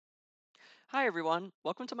Hi everyone,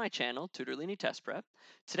 welcome to my channel, Tutorlini Test Prep.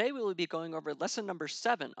 Today we will be going over lesson number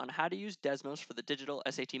 7 on how to use Desmos for the digital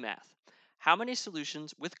SAT math. How many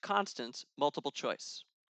solutions with constants, multiple choice?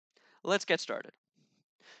 Let's get started.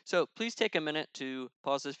 So please take a minute to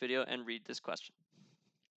pause this video and read this question.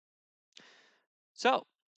 So,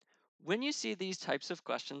 when you see these types of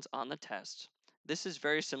questions on the test, this is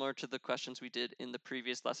very similar to the questions we did in the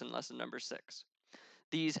previous lesson, lesson number 6.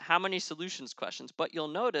 These how many solutions questions, but you'll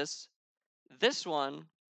notice this one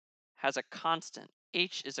has a constant.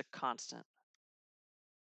 H is a constant.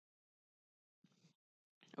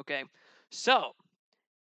 Okay, so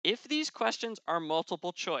if these questions are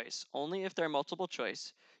multiple choice, only if they're multiple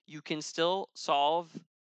choice, you can still solve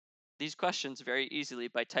these questions very easily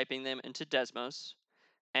by typing them into Desmos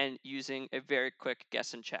and using a very quick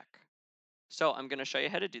guess and check. So I'm going to show you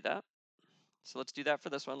how to do that. So let's do that for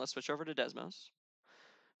this one. Let's switch over to Desmos.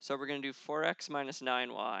 So we're going to do 4x minus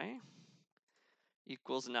 9y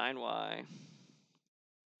equals 9y.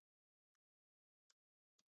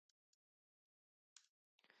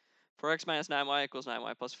 4x minus 9y equals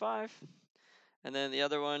 9y plus 5. And then the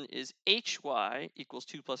other one is hy equals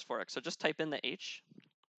 2 plus 4x. So just type in the h.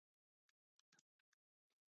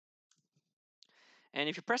 And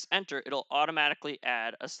if you press enter, it'll automatically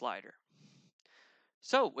add a slider.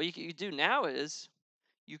 So what you can do now is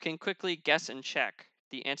you can quickly guess and check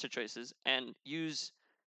the answer choices and use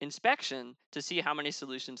inspection to see how many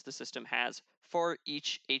solutions the system has for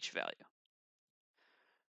each h value.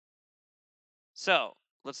 So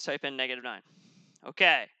let's type in -9.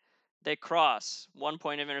 Okay, they cross one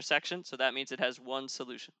point of intersection, so that means it has one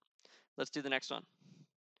solution. Let's do the next one.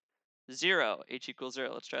 0, h equals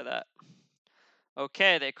 0. Let's try that.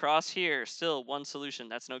 Okay, they cross here, still one solution.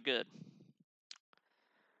 That's no good.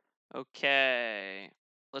 Okay,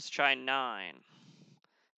 let's try 9.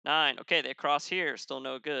 9, okay, they cross here, still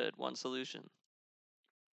no good, one solution.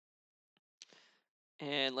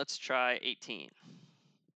 And let's try 18.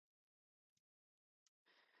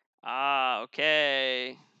 Ah,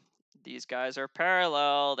 okay. These guys are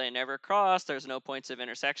parallel, they never cross, there's no points of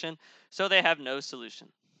intersection, so they have no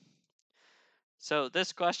solution. So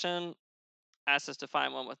this question asks us to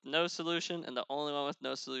find one with no solution, and the only one with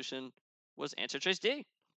no solution was answer choice D.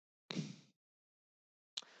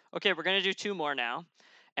 Okay, we're going to do 2 more now.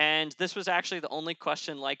 And this was actually the only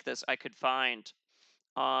question like this I could find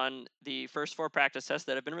on the first 4 practice tests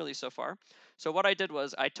that have been released so far. So what I did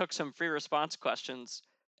was I took some free response questions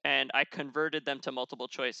and I converted them to multiple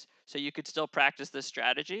choice. So you could still practice this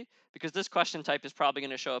strategy because this question type is probably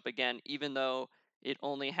going to show up again, even though it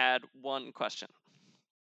only had one question.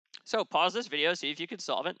 So pause this video, see if you can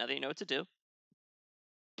solve it now that you know what to do.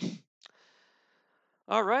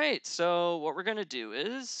 All right, so what we're going to do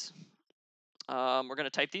is we're going to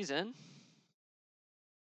type these in.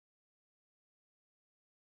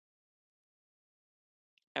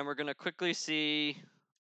 And we're going to quickly see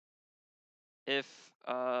if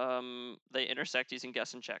they intersect using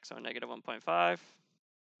guess and check. So -1.5,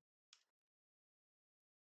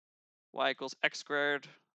 y equals x squared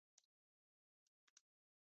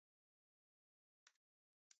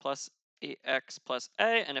plus 8x plus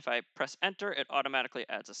a. And if I press enter, it automatically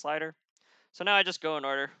adds a slider. So now I just go in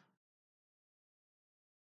order.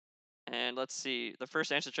 And let's see. The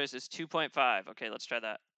first answer choice is 2.5. Okay, let's try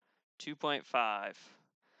that. 2.5.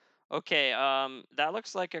 Okay, that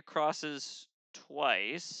looks like it crosses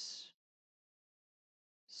twice.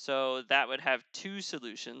 So that would have 2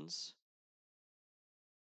 solutions.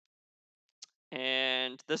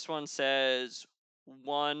 And this one says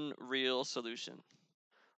 1 real solution.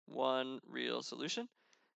 1 real solution.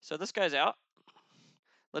 So this guy's out.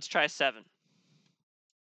 Let's try 7.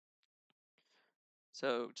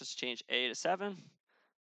 So just change A to 7.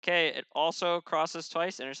 Okay, it also crosses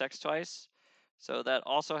twice, intersects twice. So that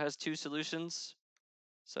also has 2 solutions.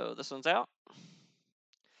 So this one's out.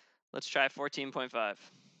 Let's try 14.5.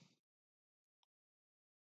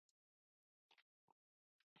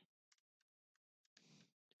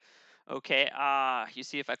 Okay, you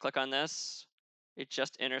see if I click on this, it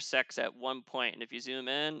just intersects at 1 point. And if you zoom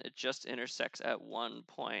in, it just intersects at 1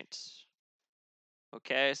 point.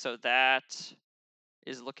 Okay, so that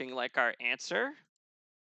is looking like our answer.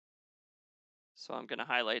 So I'm going to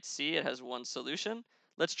highlight C. It has 1 solution.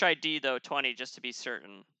 Let's try D, though, 20, just to be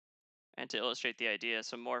certain and to illustrate the idea.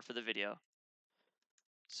 So more for the video.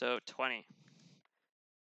 So 20.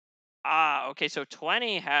 Okay, so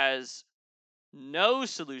 20 has no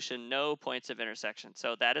solution, no points of intersection.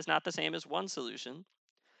 So that is not the same as 1 solution.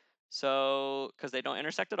 So, because they don't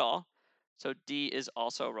intersect at all. So D is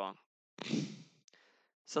also wrong.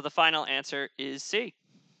 So the final answer is C.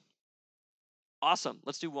 Awesome.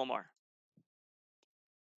 Let's do one more.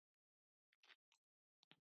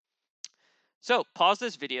 So pause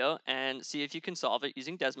this video and see if you can solve it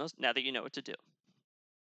using Desmos now that you know what to do.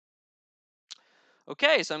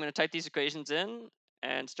 Okay, so I'm going to type these equations in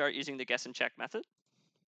and start using the guess and check method.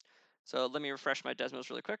 So let me refresh my Desmos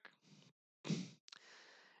really quick.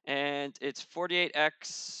 And it's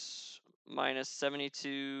 48x minus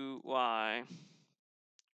 72y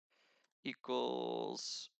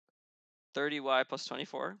equals 30y plus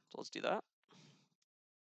 24. So let's do that.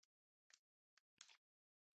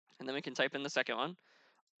 And then we can type in the second one.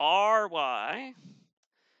 ry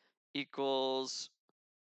equals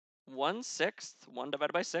 1/6, 1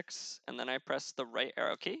 divided by 6, and then I press the right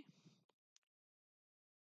arrow key,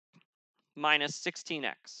 minus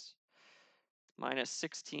 16x. Minus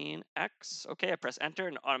 16x. Okay, I press enter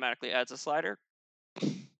and it automatically adds a slider.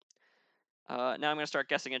 Now I'm going to start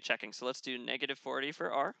guessing and checking. So let's do negative 40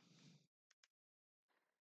 for r.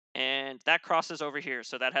 And that crosses over here.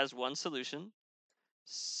 So that has one solution.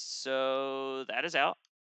 So that is out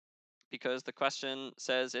because the question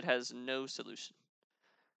says it has no solution.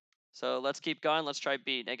 So let's keep going. Let's try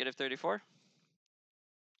B, negative 34.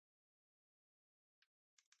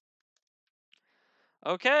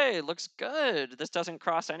 Okay, looks good. This doesn't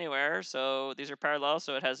cross anywhere. So these are parallel.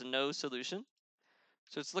 So it has no solution.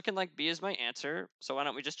 So it's looking like B is my answer. So why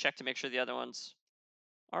don't we just check to make sure the other ones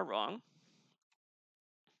are wrong.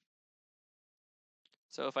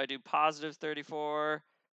 So if I do positive 34,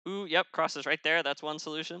 ooh, yep, crosses right there. That's one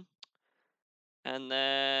solution. And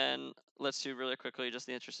then let's do really quickly, just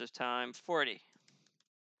in the interest of time, 40.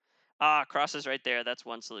 Ah, crosses right there. That's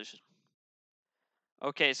one solution.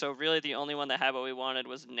 Okay, so really the only one that had what we wanted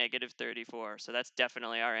was negative 34. So that's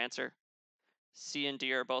definitely our answer. C and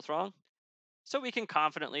D are both wrong. So we can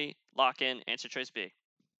confidently lock in answer choice B.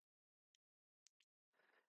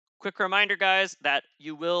 Quick reminder, guys, that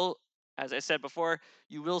you will, as I said before,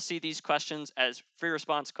 you will see these questions as free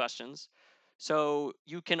response questions. So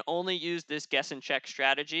you can only use this guess and check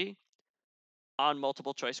strategy on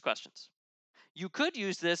multiple choice questions. You could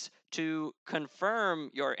use this to confirm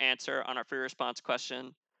your answer on a free response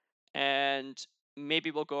question, and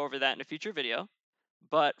maybe we'll go over that in a future video.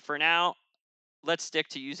 But for now, let's stick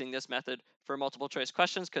to using this method for multiple choice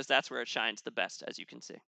questions because that's where it shines the best, as you can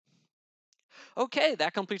see. Okay,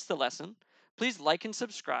 that completes the lesson. Please like and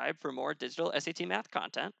subscribe for more digital SAT math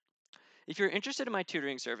content. If you're interested in my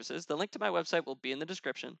tutoring services, the link to my website will be in the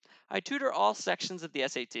description. I tutor all sections of the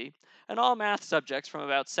SAT and all math subjects from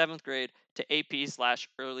about 7th grade to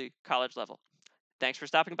AP/early college level. Thanks for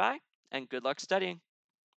stopping by, and good luck studying.